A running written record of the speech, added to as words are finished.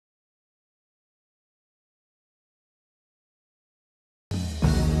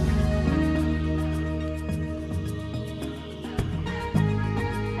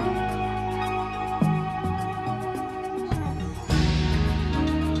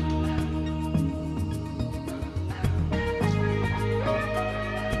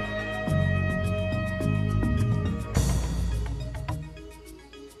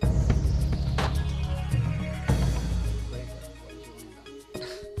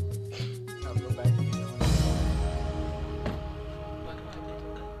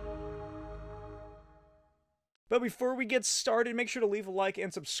But before we get started, make sure to leave a like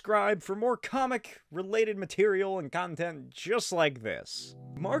and subscribe for more comic-related material and content just like this.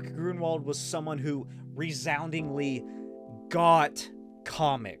 Mark Gruenwald was someone who resoundingly got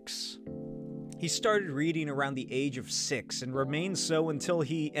comics. He started reading around the age of 6 and remained so until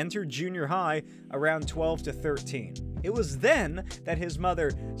he entered junior high around 12 to 13. It was then that his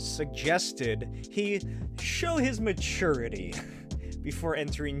mother suggested he show his maturity before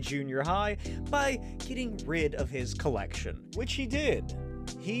entering junior high by getting rid of his collection, which he did.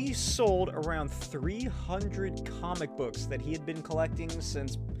 He sold around 300 comic books that he had been collecting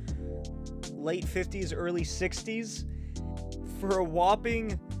since late 50s, early 60s for a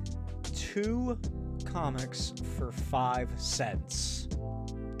whopping 2 comics for 5 cents.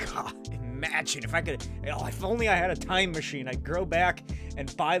 God, imagine if I could, if only I had a time machine, I'd go back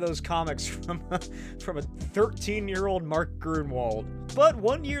and buy those comics from a 13-year-old Mark Gruenwald. But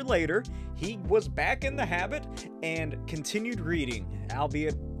 1 year later, he was back in the habit and continued reading,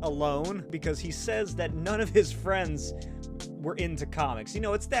 albeit alone, because he says that none of his friends were into comics. You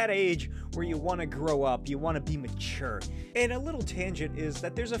know, it's that age where you want to grow up, you want to be mature. And a little tangent is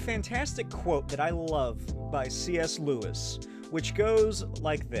that there's a fantastic quote that I love by C.S. Lewis, which goes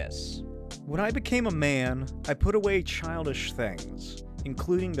like this: "When I became a man, I put away childish things,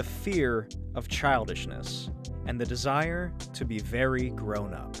 including the fear of childishness and the desire to be very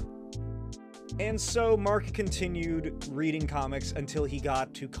grown up." And so Mark continued reading comics until he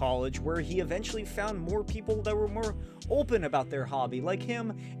got to college, where he eventually found more people that were more open about their hobby like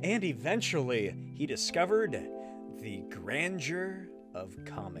him, and eventually he discovered the grandeur of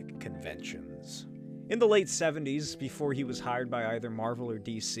comic conventions. In the late 70s, before he was hired by either Marvel or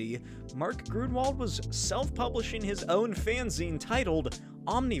DC, Mark Gruenwald was self-publishing his own fanzine titled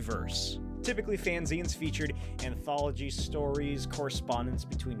Omniverse. Typically, fanzines featured anthology stories, correspondence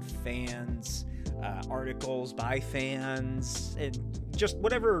between fans, articles by fans, and just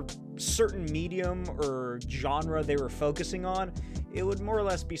whatever certain medium or genre they were focusing on. It would more or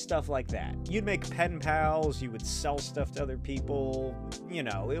less be stuff like that. You'd make pen pals, you would sell stuff to other people, you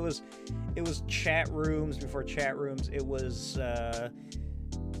know, it was chat rooms before chat rooms, it was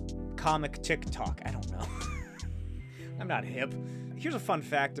comic TikTok, I don't know. I'm not hip. Here's a fun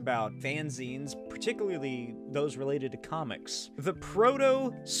fact about fanzines, particularly those related to comics. The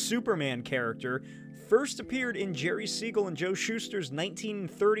proto-Superman character first appeared in Jerry Siegel and Joe Shuster's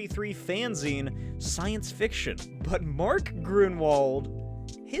 1933 fanzine, Science Fiction. But Mark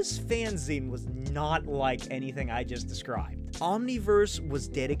Gruenwald, his fanzine was not like anything I just described. Omniverse was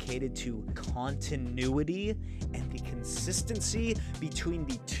dedicated to continuity and the consistency between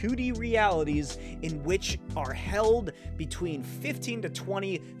the 2D realities in which are held between 15 to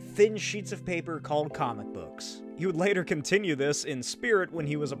 20 thin sheets of paper called comic books. He would later continue this in spirit when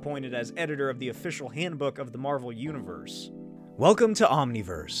he was appointed as editor of the official handbook of the Marvel Universe. Welcome to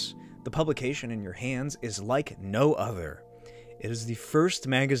Omniverse. The publication in your hands is like no other. It is the first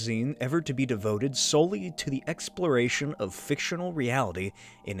magazine ever to be devoted solely to the exploration of fictional reality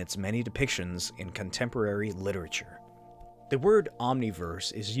in its many depictions in contemporary literature. The word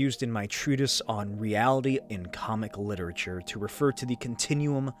omniverse is used in my treatise on reality in comic literature to refer to the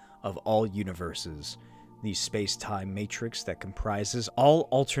continuum of all universes, the space-time matrix that comprises all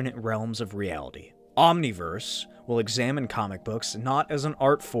alternate realms of reality. Omniverse will examine comic books not as an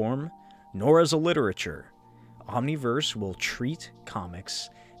art form, nor as a literature. Omniverse will treat comics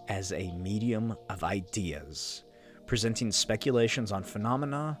as a medium of ideas, presenting speculations on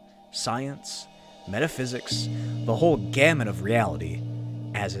phenomena, science, metaphysics, the whole gamut of reality,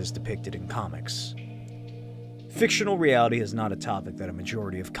 as is depicted in comics. Fictional reality is not a topic that a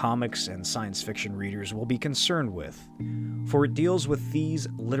majority of comics and science fiction readers will be concerned with, for it deals with these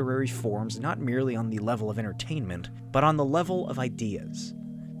literary forms not merely on the level of entertainment, but on the level of ideas.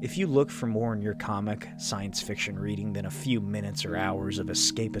 If you look for more in your comic science fiction reading than a few minutes or hours of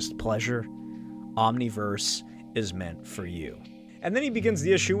escapist pleasure, Omniverse is meant for you. And then he begins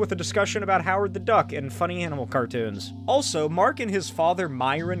the issue with a discussion about Howard the Duck and funny animal cartoons. Also, Mark and his father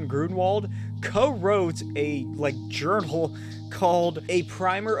Myron Gruenwald co-wrote a journal called A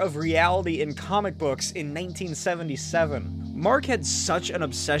Primer of Reality in Comic Books in 1977. Mark had such an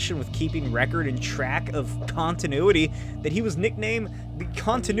obsession with keeping record and track of continuity that he was nicknamed the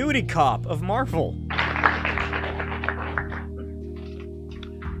Continuity Cop of Marvel.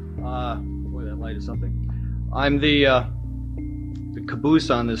 Boy, that light is something. I'm the caboose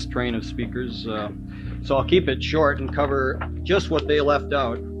on this train of speakers, so I'll keep it short and cover just what they left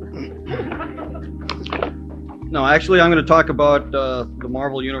out. No, actually, I'm going to talk about the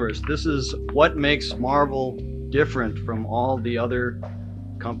Marvel Universe. This is what makes Marvel different from all the other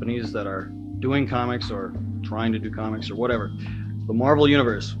companies that are doing comics or trying to do comics or whatever. The Marvel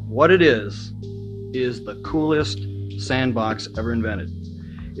Universe, what it is the coolest sandbox ever invented.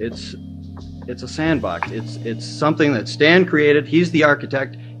 It's a sandbox. It's something that Stan created. He's the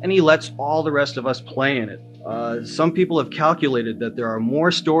architect, and he lets all the rest of us play in it. Some people have calculated that there are more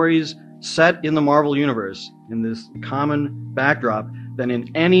stories set in the Marvel Universe, in this common backdrop, than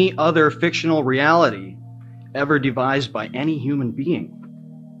in any other fictional reality ever devised by any human being.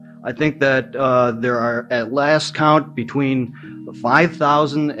 I think that there are, at last count, between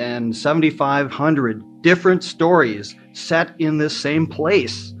 5,000 and 7,500 different stories set in this same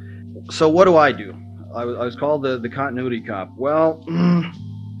place. So what do? I was called the continuity cop. Well,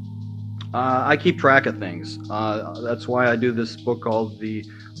 I keep track of things. That's why I do this book called The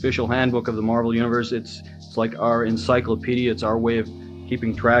Official Handbook of the Marvel Universe. It's like our encyclopedia. It's our way of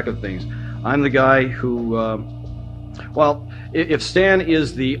keeping track of things. I'm the guy who, well, if Stan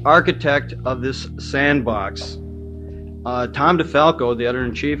is the architect of this sandbox, Tom DeFalco, the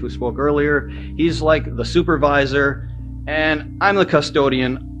editor-in-chief who spoke earlier, he's like the supervisor, and I'm the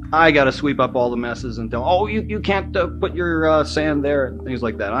custodian. I got to sweep up all the messes and tell, oh, you can't put your sand there, and things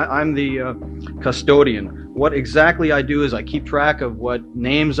like that. I'm the custodian. What exactly I do is I keep track of what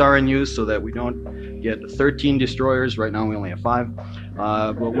names are in use so that we don't get 13 destroyers. Right now we only have 5.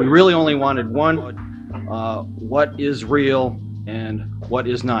 But we really only wanted 1. What is real and what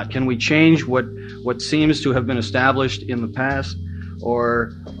is not? Can we change what seems to have been established in the past,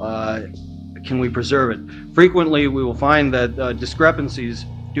 or can we preserve it? Frequently we will find that discrepancies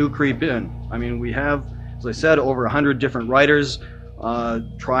do creep in. I mean, we have, as I said, over 100 different writers.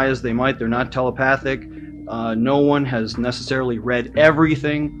 Try as they might, they're not telepathic. No one has necessarily read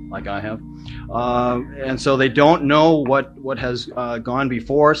everything like I have. And so they don't know what has gone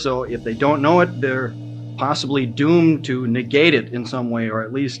before. So if they don't know it, they're possibly doomed to negate it in some way, or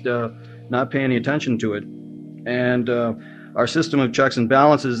at least not pay any attention to it. And our system of checks and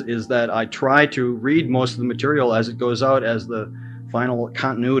balances is that I try to read most of the material as it goes out as the final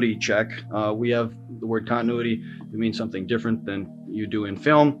continuity check. We have the word continuity to mean something different than you do in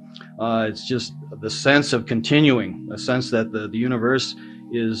film. It's just the sense of continuing, a sense that the universe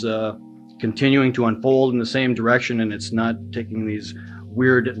is continuing to unfold in the same direction, and it's not taking these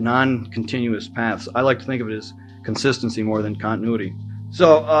weird non-continuous paths. I like to think of it as consistency more than continuity.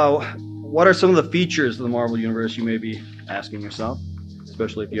 So what are some of the features of the Marvel Universe, you may be asking yourself,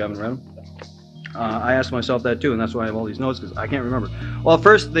 especially if you haven't read them? I asked myself that too, and that's why I have all these notes, because I can't remember. Well,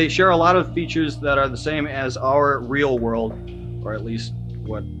 first, they share a lot of features that are the same as our real world, or at least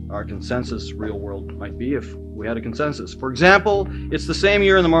what our consensus real world might be if we had a consensus. For example, it's the same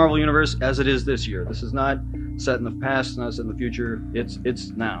year in the Marvel Universe as it is this year. This is not set in the past, it's not set in the future, it's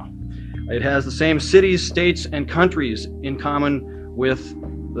now. It has the same cities, states, and countries in common with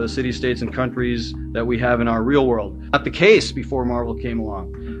the cities, states, and countries that we have in our real world. Not the case before Marvel came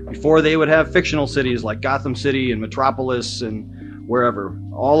along. Before, they would have fictional cities like Gotham City and Metropolis and wherever.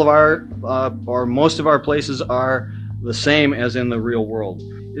 All of our, or most of our places are the same as in the real world.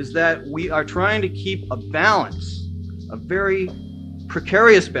 Is that we are trying to keep a balance, a very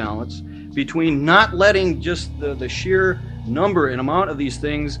precarious balance, between not letting just the sheer number and amount of these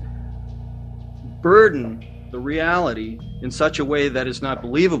things burden the reality in such a way that it's not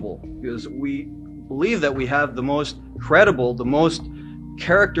believable, because we believe that we have the most credible, the most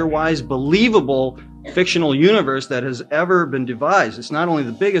character-wise believable fictional universe that has ever been devised. It's not only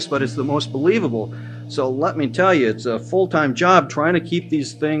the biggest, but it's the most believable. So let me tell you, it's a full-time job trying to keep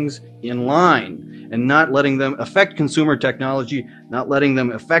these things in line and not letting them affect consumer technology, not letting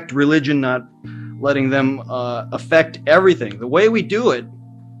them affect religion, not letting them affect everything. The way we do it,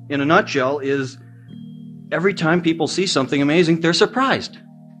 in a nutshell, is every time people see something amazing, they're surprised.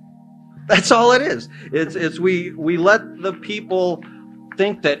 That's all it is. It's we let the people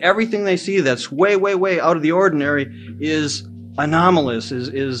think that everything they see that's way, way, way out of the ordinary is anomalous,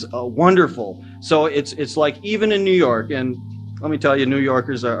 is wonderful. So it's like, even in New York, and let me tell you, New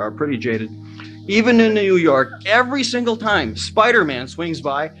Yorkers are pretty jaded. Even in New York, every single time Spider-Man swings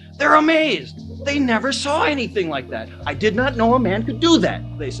by, they're amazed. They never saw anything like that. I did not know a man could do that,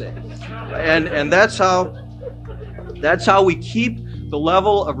 they say. And that's how we keep the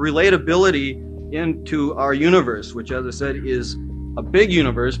level of relatability into our universe, which, as I said, is a big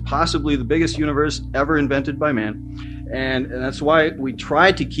universe, possibly the biggest universe ever invented by man. And that's why we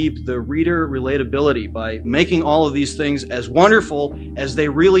try to keep the reader relatability by making all of these things as wonderful as they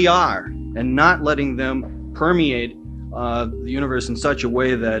really are, and not letting them permeate the universe in such a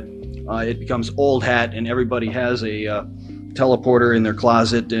way that it becomes old hat and everybody has a teleporter in their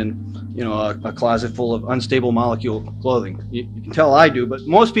closet and a closet full of unstable molecule clothing. You can tell I do, but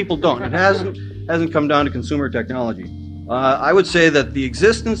most people don't. It hasn't hasn't come down to consumer technology. I would say that the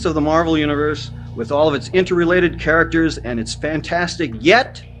existence of the Marvel Universe, with all of its interrelated characters and its fantastic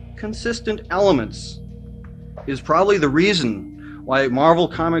yet consistent elements, is probably the reason why Marvel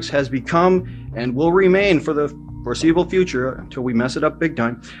Comics has become and will remain for the foreseeable future, until we mess it up big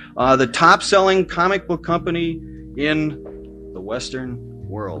time, the top-selling comic book company in the Western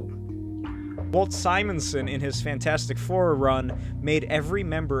world. Walt Simonson, in his Fantastic Four run, made every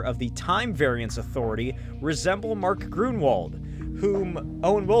member of the Time Variance Authority resemble Mark Gruenwald, whom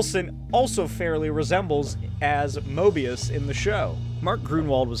Owen Wilson also fairly resembles as Mobius in the show. Mark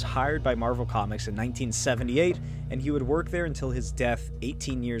Gruenwald was hired by Marvel Comics in 1978, and he would work there until his death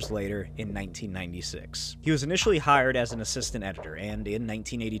 18 years later in 1996. He was initially hired as an assistant editor, and in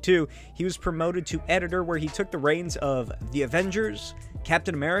 1982, he was promoted to editor, where he took the reins of The Avengers,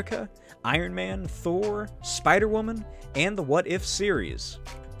 Captain America, Iron Man, Thor, Spider-Woman, and the What If series.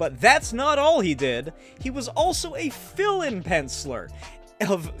 But that's not all he did. He was also a fill-in penciler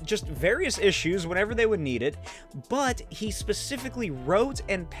of just various issues whenever they would need it, but he specifically wrote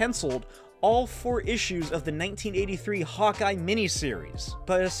and penciled all 4 issues of the 1983 Hawkeye miniseries.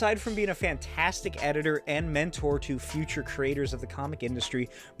 But aside from being a fantastic editor and mentor to future creators of the comic industry,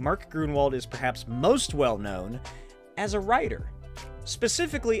 Mark Gruenwald is perhaps most well known as a writer,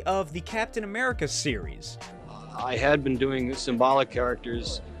 specifically of the Captain America series. I had been doing symbolic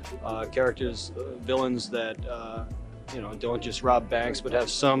characters, villains that don't just rob banks but have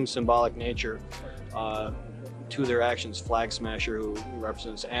some symbolic nature to their actions. Flag Smasher, who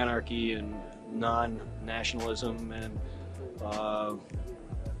represents anarchy and non-nationalism, and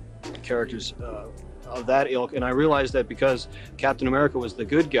characters of that ilk. And I realized that because Captain America was the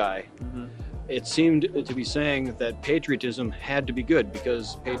good guy, it seemed to be saying that patriotism had to be good,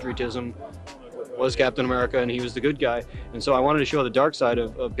 because patriotism was Captain America and he was the good guy. And so I wanted to show the dark side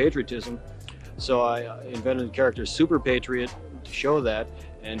of patriotism. So I invented the character Super Patriot to show that,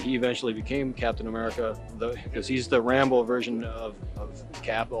 and he eventually became Captain America, because he's the Rambo version of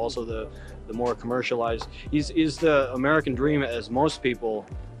Cap, also the more commercialized. He's the American dream as most people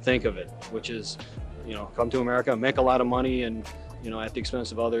think of it, which is, come to America, make a lot of money, and at the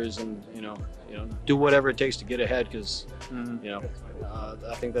expense of others, and do whatever it takes to get ahead, because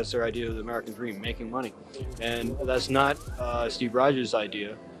I think that's their idea of the American dream, making money. And that's not Steve Rogers'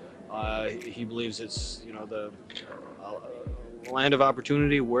 idea. He believes it's the land of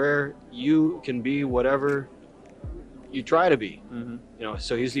opportunity where you can be whatever you try to be.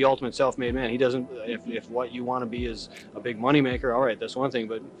 So he's the ultimate self-made man. He doesn't, if what you want to be is a big money maker, all right, that's one thing,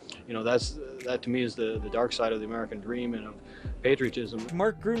 but that to me is the dark side of the American dream and of patriotism.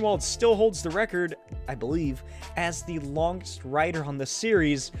 Mark Gruenwald still holds the record, I believe, as the longest writer on the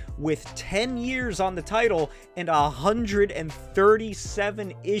series, with 10 years on the title and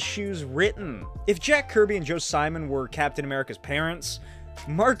 137 issues written. If Jack Kirby and Joe Simon were Captain America's parents,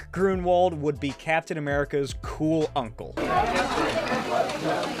 Mark Gruenwald would be Captain America's cool uncle. Is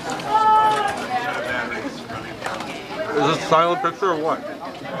this a silent picture or what?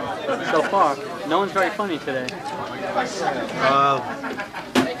 So far, no one's very funny today. If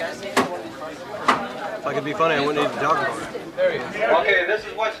I could be funny, I wouldn't need to talk about it. Okay, this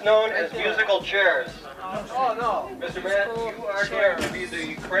is what's known as musical chairs. Oh no, Mr. Matt, you are going to be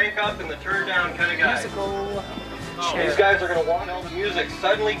the crank up and the turn down kind of guy. Musical chairs. These guys are going to walk until the music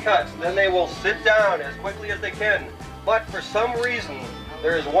suddenly cuts, then they will sit down as quickly as they can. But for some reason,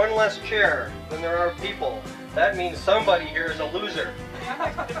 there is one less chair than there are people. That means somebody here is a loser.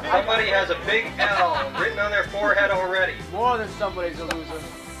 Somebody has a big L written on their forehead already. More than somebody's a loser.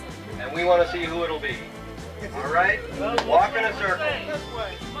 And we want to see who it'll be. All right? Walk in a circle.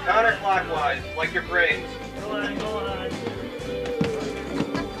 Counterclockwise, like your brains.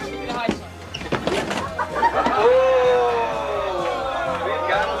 Oh, we've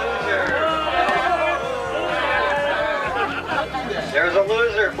got a loser. There's a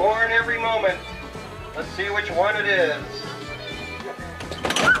loser born every moment. Let's see which one it is.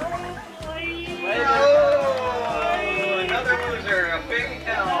 Oh, another loser, a big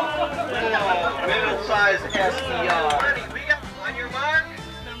L, little middle-sized SDR. We got on your mark.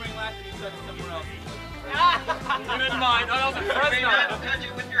 Keep in mind, I was You may not touch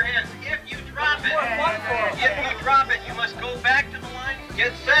it with your hands. If you drop it, you must go back to the line.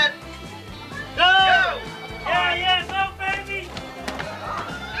 Get set. Go! Go! Yeah, go, baby!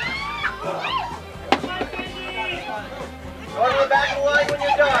 Go to the back of the line when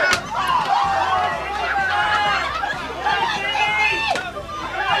you're done.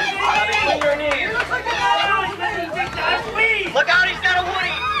 Between your knees. Look out, he's got a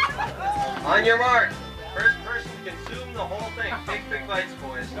Woody. On your mark. First person to consume the the whole thing. Take big bites,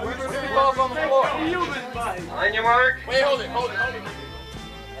 boys. Balls on the floor. On your mark. Wait, hold it.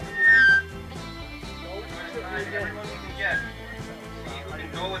 Everyone we can get. See who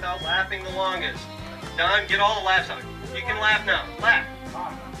can go without laughing the longest. Don, get all the laughs out. You can laugh now. Laugh.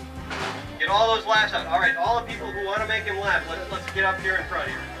 Get all those laughs out. All right, all the people who want to make him laugh, let's get up here in front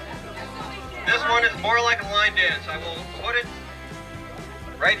here. This one is more like a line dance. I will put it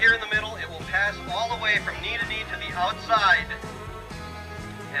right here in the middle. It will pass all the way from knee to knee to the outside.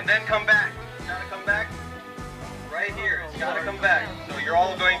 And then come back. It's got to come back right here. It's got to come back. So you're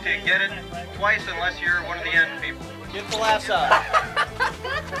all going to get it twice unless you're one of the end people. Get the laughs out.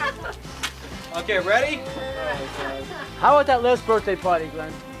 Okay, ready? How about that last birthday party,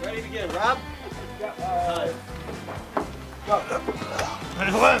 Glenn? Ready to begin. Rob?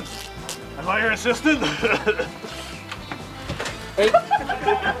 Hey, Glenn, am I your assistant? Hey.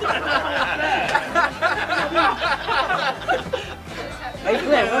 Hey,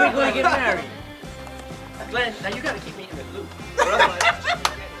 Glenn, when are we going to get married? Glenn, now you got to keep me in the loop. If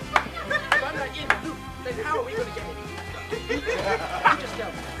I'm not in the loop, then how are we going to get in the loop? You just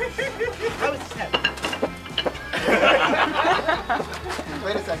tell me. How is this happening?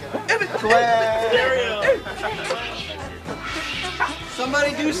 Wait a second.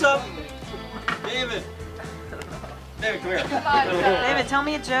 Somebody do something. David. David, come here. David, tell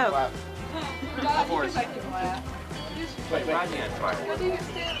me a joke. Wait, Rodney on fire.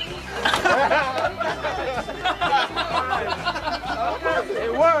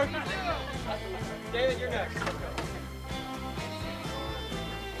 It worked. David, you're next.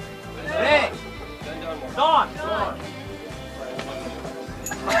 Hey! Dawn!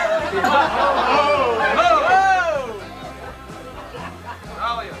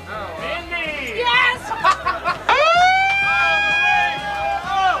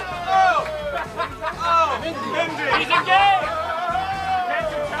 He's engaged!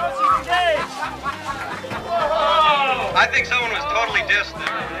 I think someone was totally dissed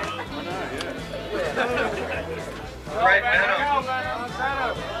there. Right, Venom.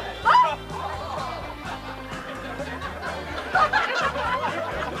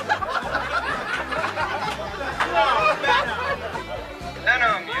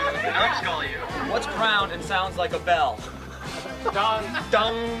 Venom, you numbskull, you. What's crowned and sounds like a bell?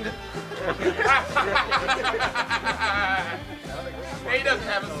 Dunged. He doesn't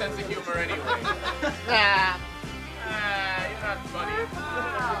have a sense of humor anyway. He's not funny.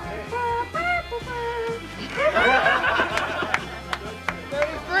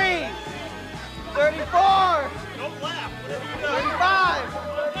 33! 34! Don't laugh. 35!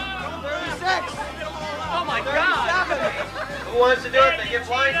 36! Oh my God! Who wants to do it? They get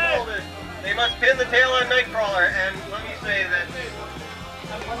blindfolded. They must pin the tail on Nightcrawler, and let me say that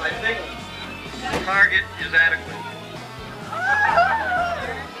I think the target is adequate.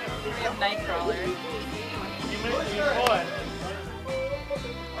 Nightcrawler.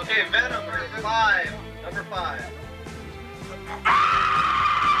 Okay, Venom, number 5. Number 5.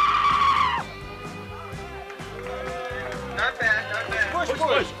 Not bad, not bad.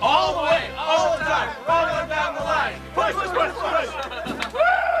 Push. All the way. All the time. Rolling down the line. Push.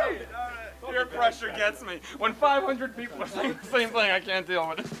 Peer pressure gets me. When 500 people are saying the same thing, I can't deal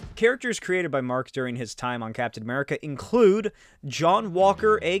with it. Characters created by Mark during his time on Captain America include John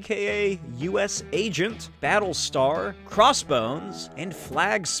Walker, aka U.S. Agent, Battlestar, Crossbones, and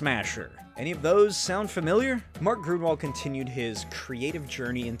Flag Smasher. Any of those sound familiar? Mark Gruenwald continued his creative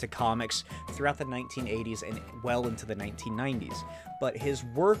journey into comics throughout the 1980s and well into the 1990s, but his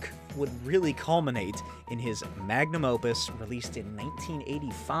work would really culminate in his magnum opus released in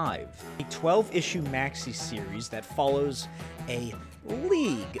 1985, a 12-issue maxi series that follows a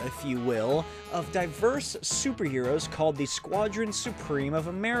league, if you will, of diverse superheroes called the Squadron Supreme of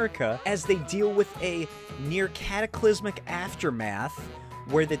America as they deal with a near cataclysmic aftermath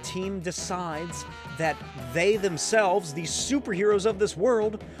where the team decides that they themselves, the superheroes of this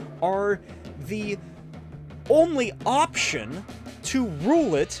world, are the only option to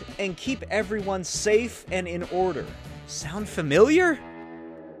rule it and keep everyone safe and in order. Sound familiar?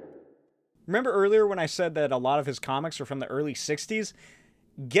 Remember earlier when I said that a lot of his comics are from the early 60s?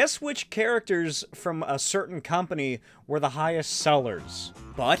 Guess which characters from a certain company were the highest sellers?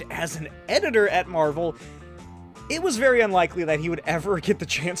 But as an editor at Marvel, it was very unlikely that he would ever get the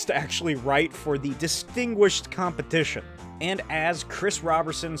chance to actually write for the distinguished competition. And as Chris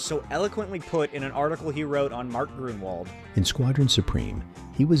Robertson so eloquently put in an article he wrote on Mark Gruenwald, in Squadron Supreme,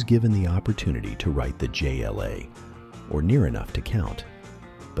 he was given the opportunity to write the JLA, or near enough to count.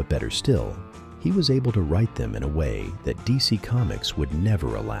 But better still, he was able to write them in a way that DC Comics would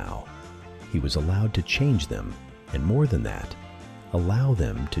never allow. He was allowed to change them and more than that, allow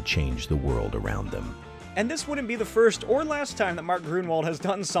them to change the world around them. And this wouldn't be the first or last time that Mark Gruenwald has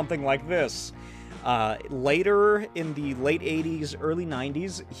done something like this. Later, in the late 80s, early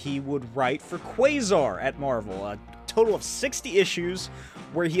 90s, he would write for Quasar at Marvel, a total of 60 issues,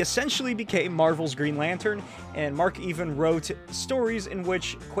 where he essentially became Marvel's Green Lantern, and Mark even wrote stories in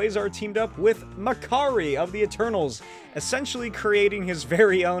which Quasar teamed up with Makari of the Eternals, essentially creating his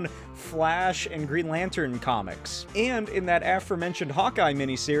very own Flash and Green Lantern comics. And in that aforementioned Hawkeye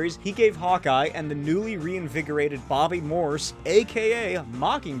miniseries, he gave Hawkeye and the newly reinvigorated Bobby Morse, aka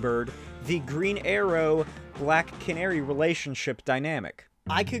Mockingbird, the Green Arrow Black Canary relationship dynamic.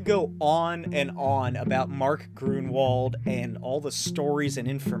 I could go on and on about Mark Gruenwald and all the stories and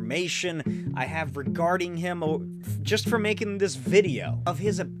information I have regarding him just for making this video, of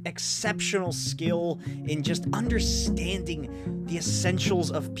his exceptional skill in just understanding the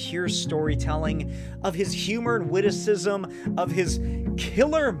essentials of pure storytelling, of his humor and witticism, of his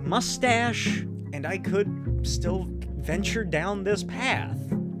killer mustache, and I could still venture down this path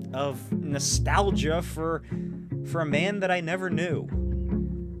of nostalgia for a man that I never knew.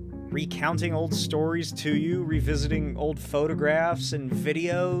 Recounting old stories to you, revisiting old photographs and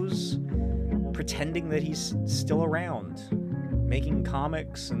videos, pretending that he's still around, making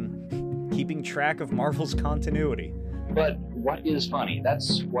comics and keeping track of Marvel's continuity. But what is funny?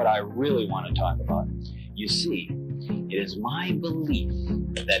 That's what I really want to talk about. You see, it is my belief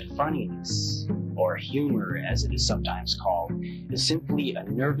that funniness, or humor as it is sometimes called, is simply a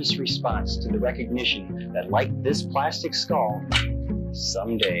nervous response to the recognition that, like this plastic skull,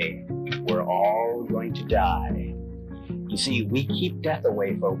 someday we're all going to die. You see, we keep death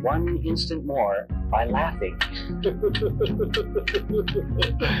away for one instant more by laughing.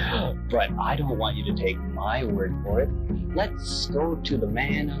 But I don't want you to take my word for it. Let's go to the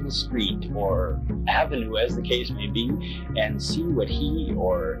man on the street, or avenue as the case may be, and see what he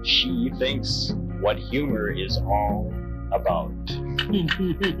or she thinks what humor is all about.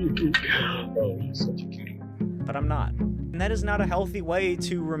 Oh, he's such a cutie. But I'm not. And that is not a healthy way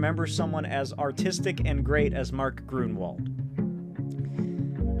to remember someone as artistic and great as Mark Gruenwald.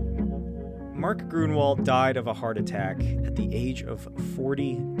 Mark Gruenwald died of a heart attack at the age of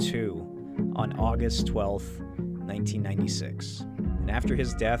 42 on August 12th, 1996. And after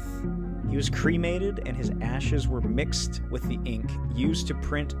his death, he was cremated and his ashes were mixed with the ink used to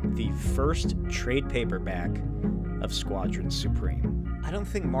print the first trade paperback of Squadron Supreme. I don't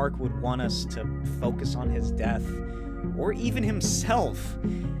think Mark would want us to focus on his death, or even himself.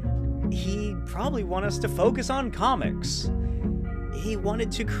 He'd probably want us to focus on comics. He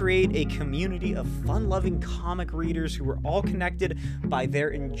wanted to create a community of fun-loving comic readers who were all connected by their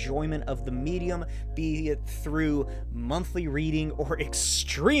enjoyment of the medium, be it through monthly reading or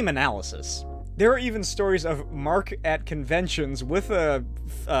extreme analysis. There are even stories of Mark at conventions with a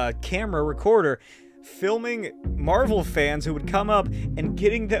camera recorder filming Marvel fans who would come up and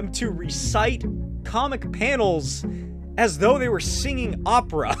getting them to recite comic panels as though they were singing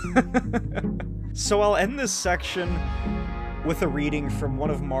opera. So I'll end this section with a reading from one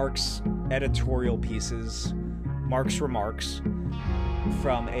of Mark's editorial pieces, Mark's Remarks,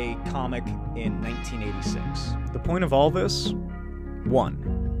 from a comic in 1986. The point of all this?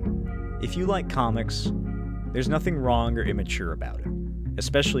 1. If you like comics, there's nothing wrong or immature about it,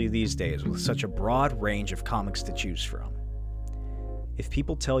 especially these days with such a broad range of comics to choose from. If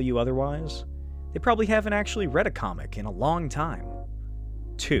people tell you otherwise, they probably haven't actually read a comic in a long time.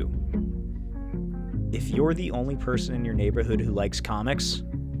 2. If you're the only person in your neighborhood who likes comics,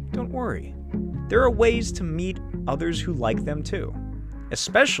 don't worry. There are ways to meet others who like them too,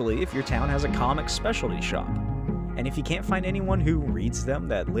 especially if your town has a comic specialty shop. And if you can't find anyone who reads them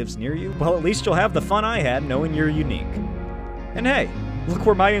that lives near you, well, at least you'll have the fun I had knowing you're unique. And hey, look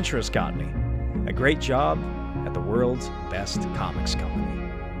where my interest got me. A great job at the world's best comics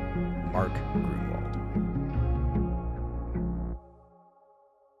company. Mark Gru.